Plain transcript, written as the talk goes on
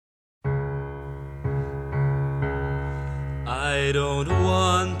I don't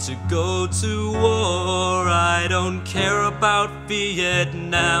want to go to war. I don't care about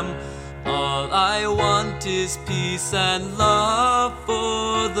Vietnam. All I want is peace and love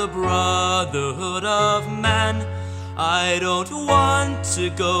for the brotherhood of man. I don't want to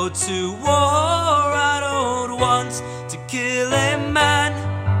go to war. I don't want to kill a man.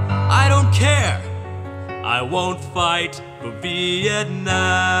 I don't care. I won't fight for Vietnam.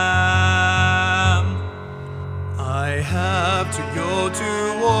 I have to go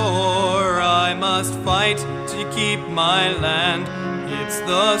to war. I must fight to keep my land. It's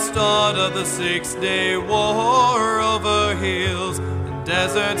the start of the 6-day war over hills and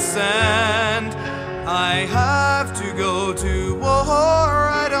desert sand. I have to go to war.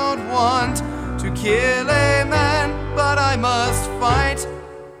 I don't want to kill a man, but I must fight.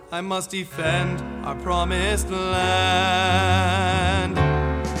 I must defend our promised land.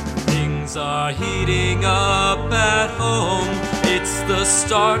 Things are heating up at home. It's the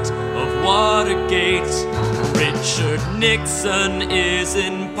start of Watergate. Richard Nixon is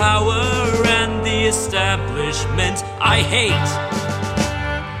in power, and the establishment I hate.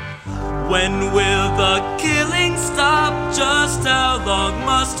 When will the killing stop? Just how long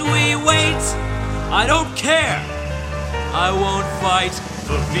must we wait? I don't care. I won't fight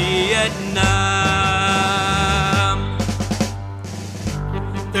for Vietnam.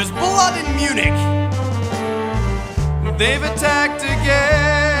 There's blood in Munich. They've attacked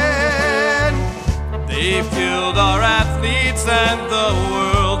again. They've killed our athletes and the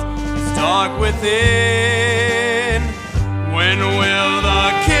world is dark within. When will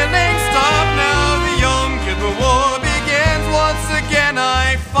the killing stop? Now the Yom Kippur War begins. Once again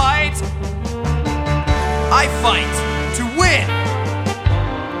I fight. I fight to win.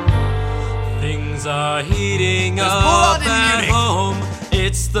 Things are heating up at home.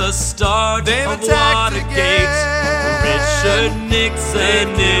 It's the start of Watergate. Richard Nixon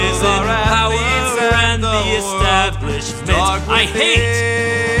is in power, and the establishment I hate.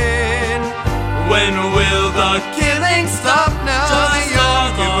 When will the killing stop? Now the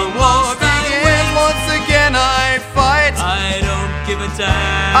Yom Kippur War begins. Once again I fight. I don't give a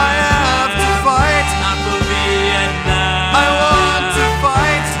damn.